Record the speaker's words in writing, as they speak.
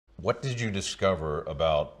What did you discover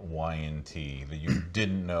about Y&T that you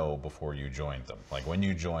didn't know before you joined them? Like when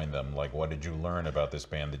you joined them, like what did you learn about this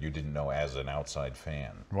band that you didn't know as an outside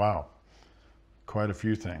fan? Wow, quite a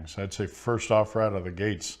few things. I'd say first off, right out of the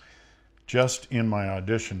gates, just in my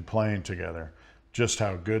audition playing together, just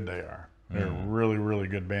how good they are. They're a really, really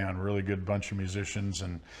good band, really good bunch of musicians,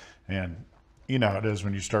 and you know how it is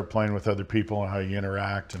when you start playing with other people and how you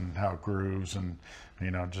interact and how it grooves, and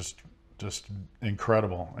you know, just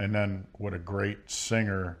incredible. And then what a great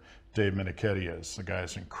singer Dave Minichetti is. The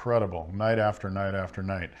guy's incredible. Night after night after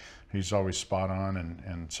night, he's always spot on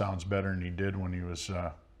and sounds better than he did when he was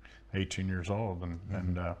 18 years old.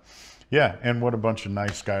 And yeah, and what a bunch of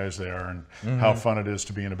nice guys they are, and how fun it is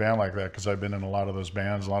to be in a band like that, because I've been in a lot of those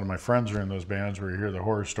bands. A lot of my friends are in those bands where you hear the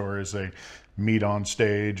horror stories. They meet on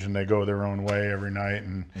stage and they go their own way every night,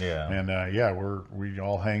 and yeah, we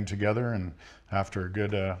all hang together, and after a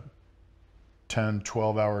good 10,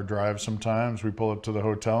 12-hour drive sometimes, we pull up to the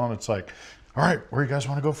hotel and it's like, all right, where you guys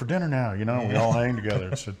want to go for dinner now? You know, we all hang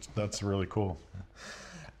together. That's really cool.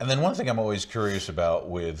 And then one thing I'm always curious about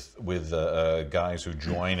with guys who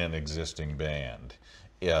join an existing band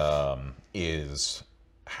is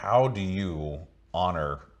how do you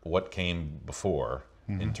honor what came before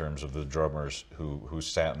in terms of the drummers who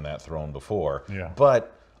sat in that throne before,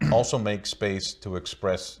 but also make space to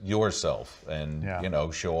express yourself and you know,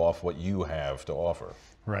 show off what you have to offer.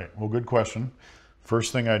 Right. Well, good question.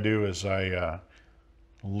 First thing I do is I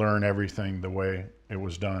learn everything the way it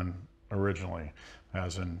was done originally,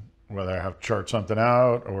 as in whether I have to chart something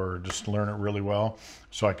out or just learn it really well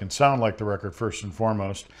so I can sound like the record first and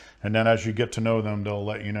foremost. And then as you get to know them, they'll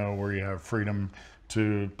let you know where you have freedom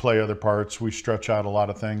to play other parts. We stretch out a lot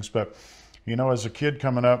of things, but you know, as a kid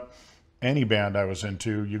coming up, any band I was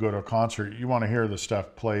into, you go to a concert, you want to hear the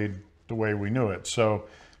stuff played the way we knew it. So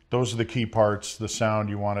those are the key parts, the sound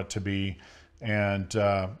you want it to be. And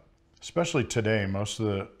especially today, most of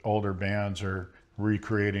the older bands are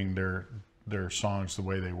recreating their songs the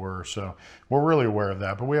way they were. So we're really aware of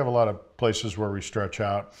that, but we have a lot of places where we stretch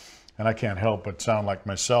out, and I can't help but sound like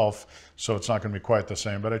myself, so it's not going to be quite the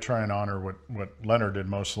same, but I try and honor what Leonard did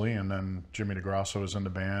mostly, and then Jimmy DeGrasso was in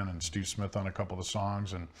the band, and Steve Smith on a couple of the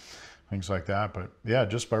songs, and things like that. But yeah,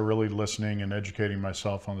 just by really listening and educating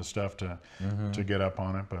myself on the stuff to get up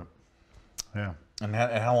on it. But yeah. And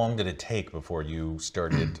how long did it take before you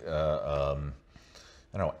started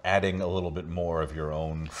I don't know, adding a little bit more of your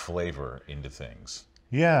own flavor into things?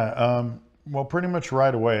 Yeah, well, pretty much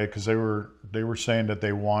right away, because they were saying that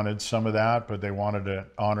they wanted some of that, but they wanted to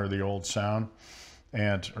honor the old sound,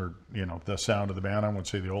 or you know, the sound of the band. I wouldn't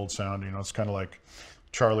say the old sound. You know, it's kind of like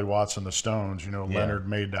Charlie Watts and the Stones. You know, Leonard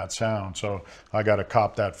made that sound, so I got to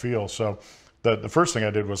cop that feel. So the first thing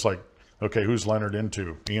I did was like, okay, who's Leonard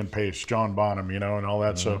into? Ian Pace, John Bonham, you know, and all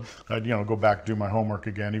that. So I'd, you know, go back and do my homework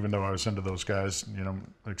again, even though I was into those guys, you know,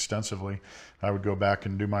 extensively. I would go back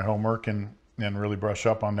and do my homework and really brush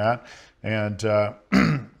up on that. And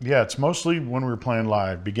yeah, it's mostly when we were playing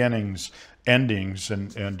live, beginnings, endings,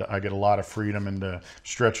 and I get a lot of freedom into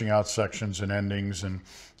stretching out sections and endings, and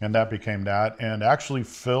that became that. And actually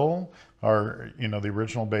Phil, you know, the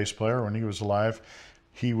original bass player, when he was alive,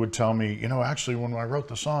 he would tell me, you know, actually when I wrote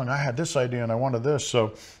the song, I had this idea and I wanted this.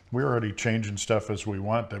 So we were already changing stuff as we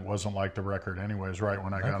went that wasn't like the record anyways, right,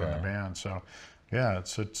 when I got in the band. So yeah,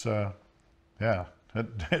 it's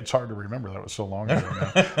hard to remember. That was so long ago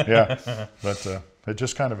now. Yeah, but it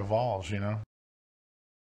just kind of evolves, you know.